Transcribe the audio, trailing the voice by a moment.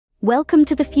Welcome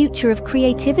to the future of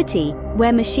creativity,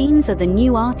 where machines are the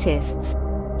new artists.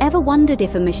 Ever wondered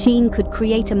if a machine could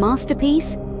create a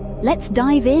masterpiece? Let's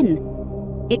dive in.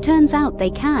 It turns out they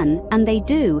can, and they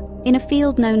do, in a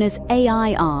field known as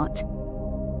AI art.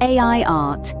 AI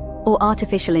art, or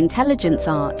artificial intelligence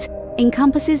art,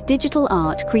 encompasses digital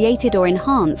art created or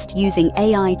enhanced using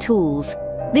AI tools.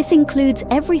 This includes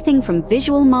everything from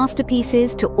visual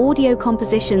masterpieces to audio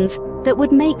compositions that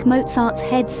would make Mozart's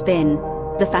head spin.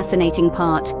 The fascinating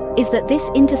part is that this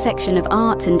intersection of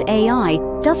art and AI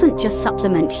doesn't just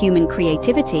supplement human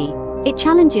creativity, it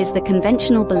challenges the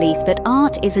conventional belief that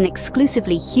art is an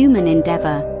exclusively human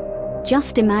endeavor.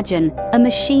 Just imagine a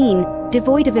machine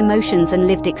devoid of emotions and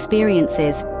lived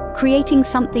experiences, creating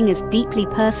something as deeply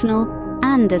personal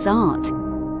and as art.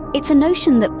 It's a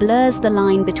notion that blurs the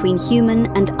line between human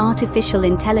and artificial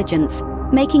intelligence,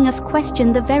 making us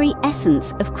question the very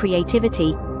essence of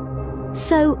creativity.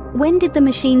 So, when did the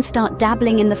machine start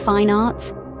dabbling in the fine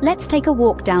arts? Let's take a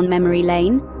walk down memory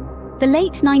lane. The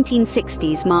late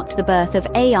 1960s marked the birth of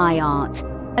AI art,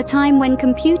 a time when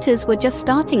computers were just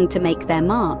starting to make their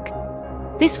mark.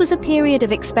 This was a period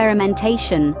of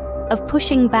experimentation, of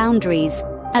pushing boundaries,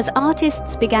 as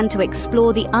artists began to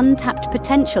explore the untapped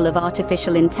potential of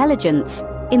artificial intelligence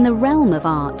in the realm of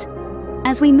art.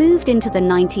 As we moved into the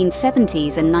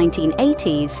 1970s and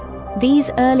 1980s,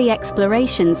 these early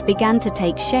explorations began to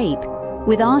take shape,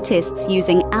 with artists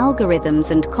using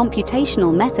algorithms and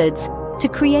computational methods to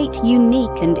create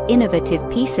unique and innovative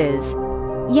pieces.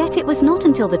 Yet it was not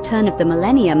until the turn of the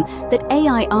millennium that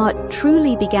AI art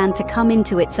truly began to come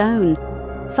into its own.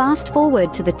 Fast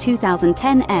forward to the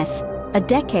 2010s, a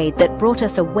decade that brought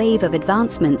us a wave of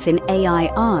advancements in AI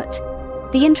art.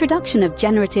 The introduction of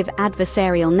generative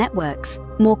adversarial networks,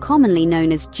 more commonly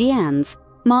known as GANs,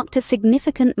 marked a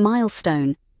significant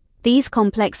milestone. These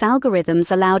complex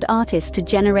algorithms allowed artists to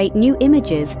generate new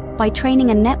images by training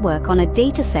a network on a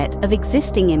dataset of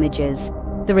existing images.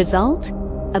 The result?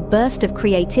 A burst of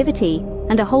creativity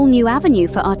and a whole new avenue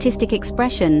for artistic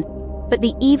expression. But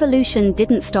the evolution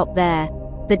didn't stop there.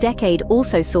 The decade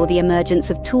also saw the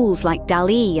emergence of tools like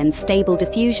DALL-E and Stable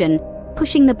Diffusion,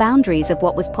 pushing the boundaries of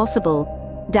what was possible.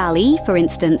 DALL-E, for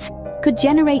instance, could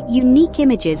generate unique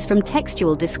images from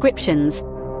textual descriptions,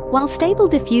 while Stable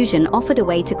Diffusion offered a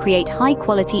way to create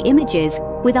high-quality images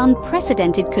with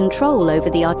unprecedented control over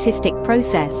the artistic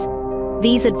process.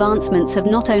 These advancements have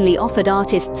not only offered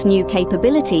artists new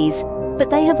capabilities, but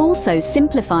they have also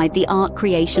simplified the art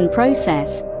creation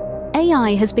process.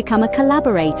 AI has become a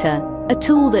collaborator, a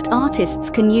tool that artists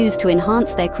can use to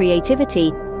enhance their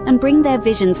creativity and bring their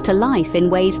visions to life in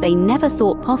ways they never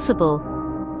thought possible.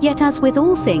 Yet, as with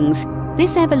all things,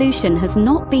 this evolution has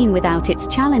not been without its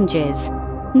challenges.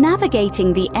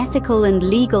 Navigating the ethical and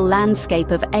legal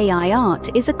landscape of AI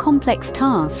art is a complex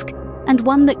task, and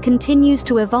one that continues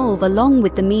to evolve along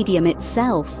with the medium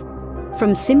itself.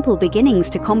 From simple beginnings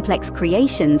to complex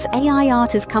creations, AI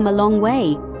art has come a long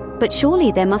way, but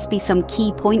surely there must be some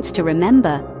key points to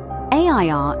remember. AI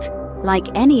art,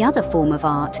 like any other form of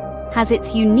art, has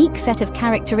its unique set of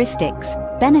characteristics,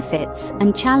 benefits,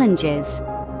 and challenges.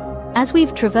 As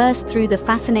we've traversed through the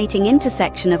fascinating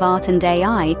intersection of art and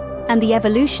AI, and the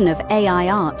evolution of AI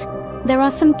art, there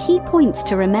are some key points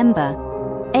to remember.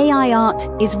 AI art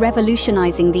is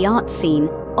revolutionizing the art scene,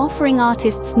 offering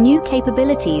artists new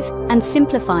capabilities and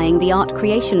simplifying the art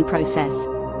creation process.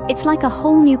 It's like a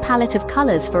whole new palette of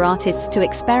colors for artists to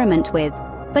experiment with,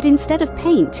 but instead of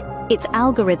paint, it's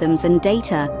algorithms and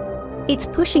data. It's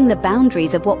pushing the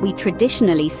boundaries of what we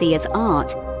traditionally see as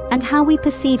art and how we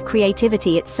perceive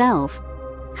creativity itself.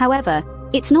 However,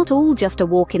 it's not all just a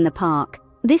walk in the park.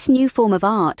 This new form of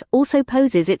art also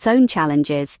poses its own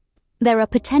challenges. There are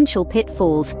potential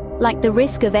pitfalls, like the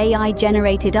risk of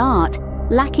AI-generated art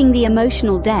lacking the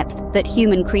emotional depth that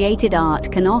human-created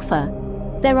art can offer.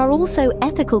 There are also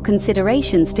ethical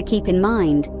considerations to keep in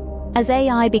mind. As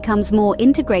AI becomes more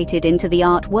integrated into the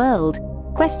art world,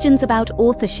 questions about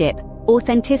authorship,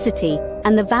 authenticity,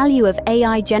 and the value of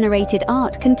AI-generated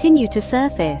art continue to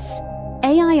surface.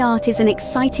 AI art is an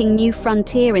exciting new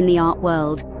frontier in the art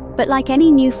world, but like any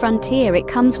new frontier, it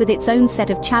comes with its own set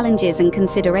of challenges and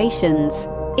considerations.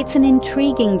 It's an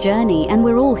intriguing journey, and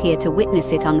we're all here to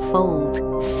witness it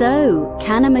unfold. So,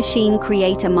 can a machine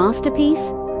create a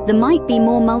masterpiece? That might be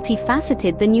more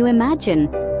multifaceted than you imagine.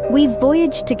 We've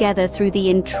voyaged together through the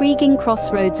intriguing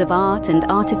crossroads of art and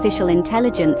artificial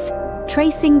intelligence,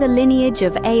 tracing the lineage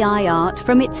of AI art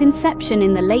from its inception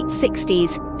in the late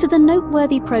 60s to the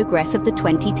noteworthy progress of the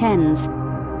 2010s.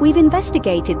 We've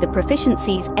investigated the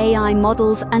proficiencies AI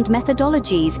models and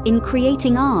methodologies in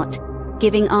creating art,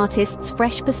 giving artists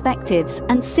fresh perspectives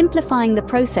and simplifying the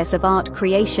process of art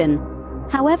creation.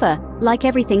 However, like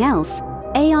everything else,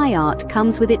 AI art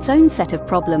comes with its own set of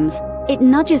problems. It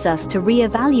nudges us to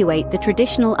re-evaluate the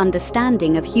traditional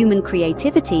understanding of human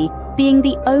creativity being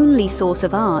the only source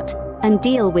of art, and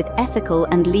deal with ethical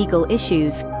and legal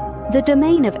issues. The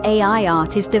domain of AI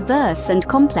art is diverse and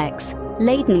complex,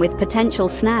 laden with potential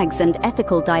snags and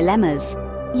ethical dilemmas.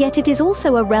 Yet it is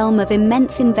also a realm of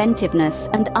immense inventiveness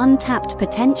and untapped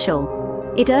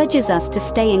potential. It urges us to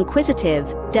stay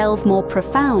inquisitive, delve more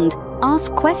profound,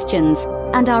 ask questions,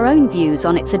 and our own views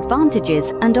on its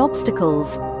advantages and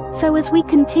obstacles. So as we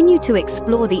continue to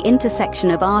explore the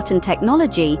intersection of art and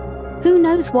technology, who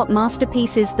knows what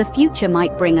masterpieces the future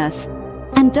might bring us?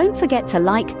 And don't forget to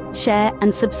like, share,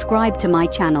 and subscribe to my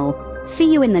channel.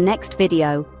 See you in the next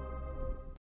video.